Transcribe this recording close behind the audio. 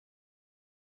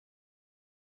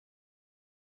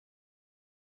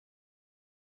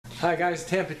Hi guys,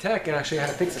 Tampa Tech, and actually I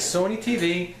had to fix a Sony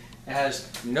TV. It has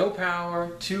no power,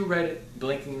 2 red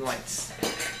blinking lights.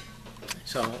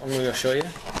 So I'm going to show you.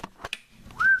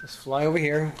 Let's fly over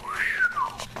here.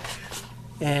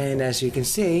 And as you can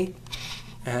see,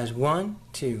 it has 1,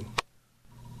 2.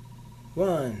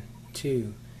 1,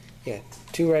 2. Yeah,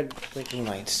 2 red blinking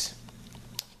lights.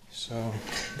 So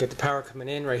get the power coming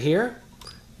in right here.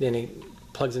 Then it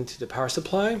plugs into the power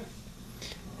supply.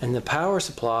 And the power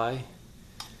supply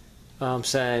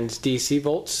sends DC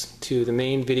volts to the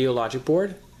main video logic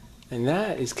board, and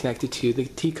that is connected to the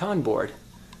T-Con board,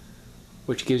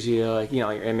 which gives you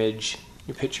your image,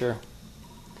 your picture.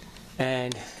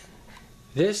 And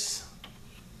this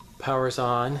powers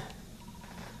on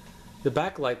the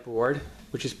backlight board,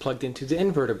 which is plugged into the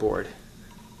inverter board.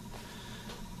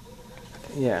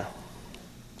 Yeah,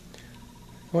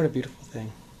 what a beautiful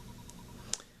thing.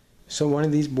 So one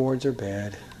of these boards are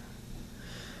bad.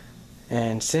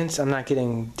 And since I'm not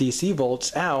getting DC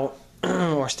volts out,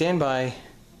 or standby,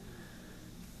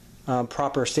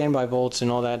 proper standby volts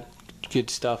and all that good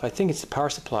stuff, I think it's the power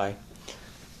supply.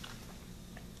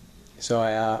 So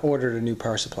I ordered a new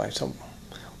power supply, so I'm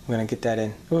going to get that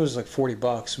in. It was like 40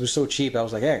 bucks. It was so cheap, I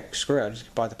was like, hey, screw it, I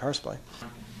just bought the power supply.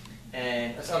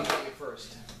 And let's unplug it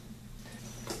first.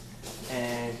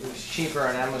 And it was cheaper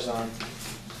on Amazon.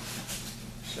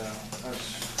 So I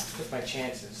took my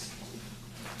chances.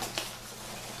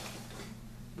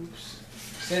 Oops.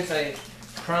 Since I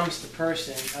promised the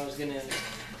person I was going to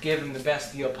give him the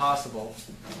best deal possible,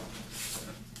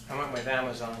 I went with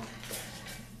Amazon.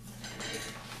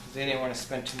 They didn't want to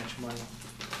spend too much money.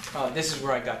 Oh, this is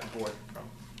where I got the board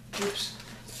from. Oops.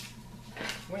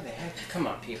 Where the heck? Come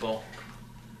on, people.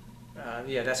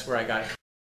 Yeah, that's where I got it.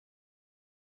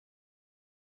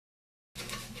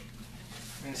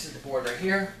 And this is the board right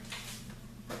here.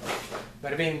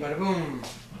 Bada bing, bada boom.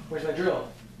 Where's my drill?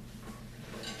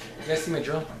 You guys see my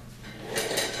drill?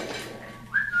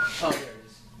 Oh, there it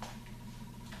is.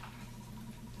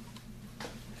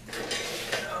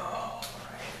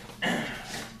 Alright.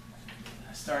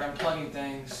 Start unplugging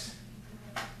things.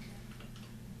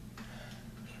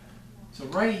 So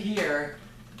right here,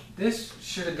 this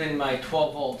should have been my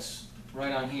 12 volts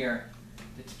right on here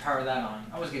to power that on.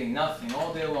 I was getting nothing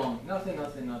all day long. Nothing,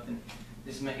 nothing, nothing.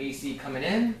 This is my AC coming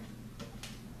in.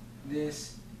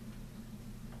 This,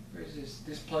 where's this?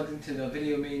 This plugs into the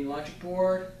video main logic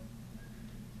board.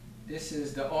 This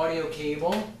is the audio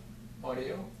cable,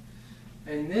 audio.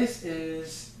 And this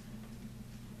is,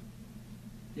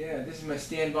 yeah, this is my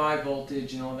standby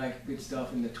voltage and all that good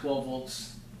stuff, and the 12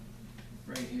 volts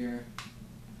right here.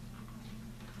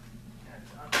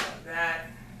 Unplug that.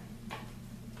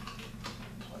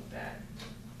 Plug that.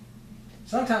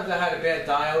 Sometimes I had a bad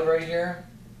diode right here,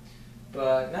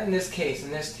 but not in this case,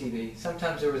 in this TV.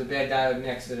 Sometimes there was a bad diode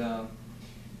next to the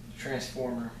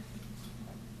transformer.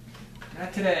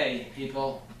 Not today,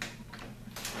 people.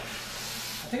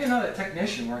 I think another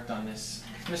technician worked on this.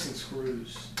 It's missing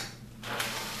screws.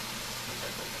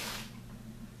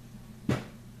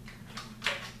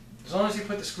 As long as you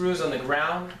put the screws on the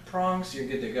ground prongs, you're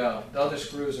good to go. The other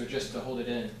screws are just to hold it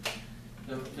in.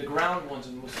 The ground ones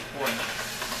are the most important.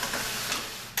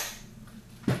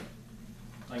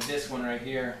 Like this one right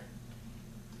here.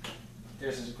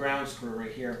 There's this ground screw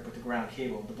right here with the ground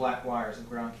cable. The black wire is the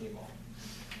ground cable.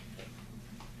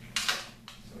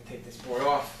 So we take this board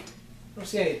off. I don't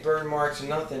see any burn marks or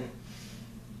nothing.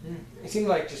 It seemed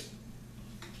like just,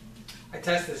 I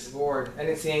tested this board. I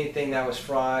didn't see anything that was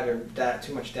fried or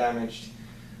too much damaged.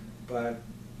 But,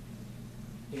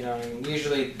 you know,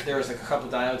 usually there's like a couple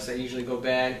diodes that usually go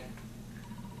bad.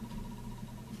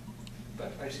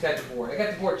 But I just got the board. I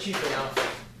got the board cheap enough.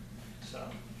 So,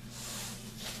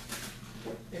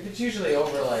 if it's usually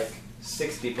over like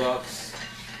 60 bucks,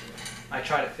 I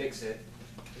try to fix it.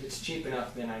 If it's cheap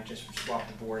enough, then I just swap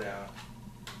the board out.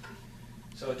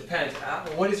 So it depends.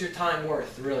 What is your time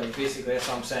worth, really? Basically, that's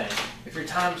what I'm saying. If your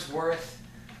time's worth,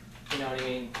 you know what I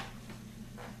mean?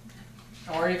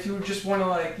 Or if you just want to,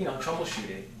 like, you know, troubleshoot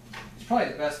it. It's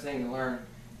probably the best thing to learn.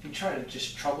 If you try to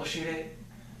just troubleshoot it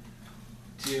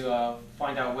to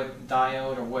find out what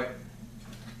diode or what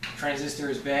transistor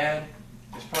is bad,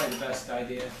 it's probably the best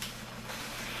idea.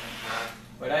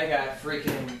 But I got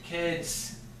freaking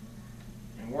kids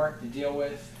and work to deal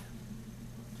with.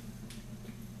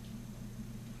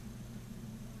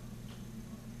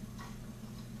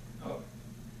 Oh,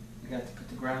 you got to put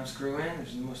the ground screw in, which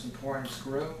is the most important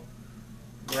screw.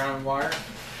 Ground wire.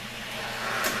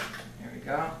 There we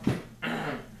go.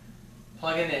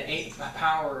 Plug in the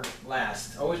power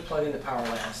last. Always plug in the power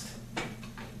last.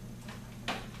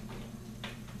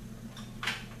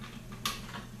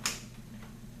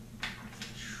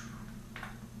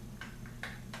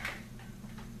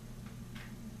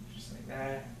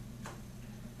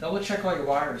 double check all your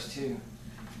wires too.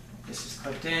 This is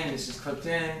clipped in, this is clipped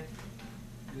in.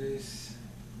 This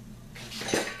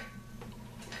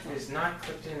is not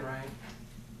clipped in right.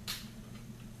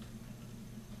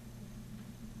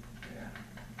 Yeah.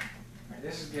 Alright,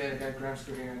 this is good. I got a ground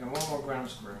screw here, and then one more ground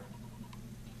screw.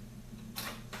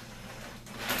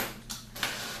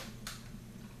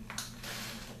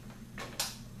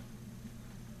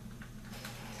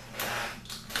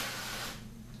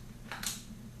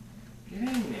 Get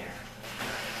in there.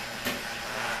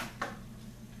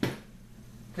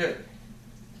 Good.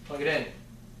 Plug it in.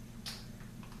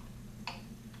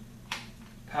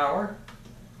 Power.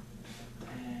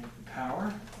 And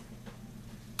power.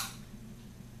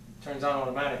 Turns on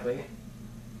automatically.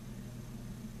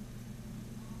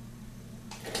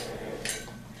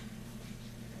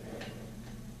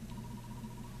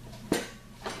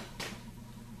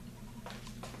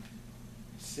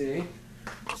 See?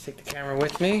 Let's take the camera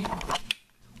with me.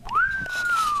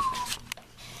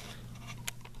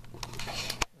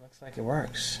 Looks like it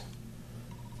works.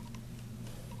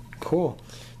 Cool.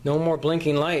 No more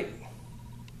blinking light.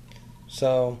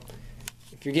 So,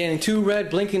 if you're getting 2 red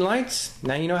blinking lights,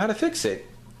 now you know how to fix it.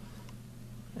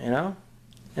 You know?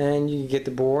 And you get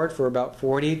the board for about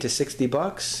 40 to 60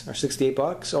 bucks or 68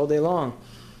 bucks all day long.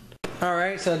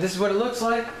 Alright, so this is what it looks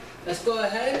like. Let's go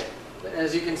ahead.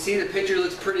 As you can see, the picture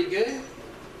looks pretty good.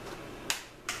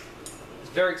 It's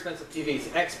a very expensive TV. It's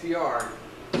XBR.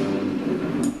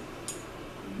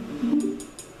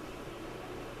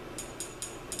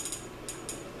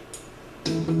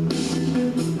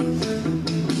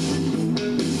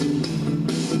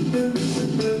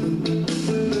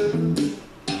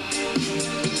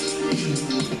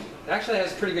 It actually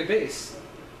has a pretty good bass.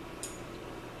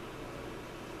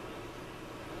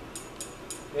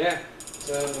 Yeah,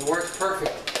 so it works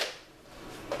perfect.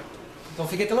 Don't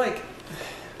forget to like.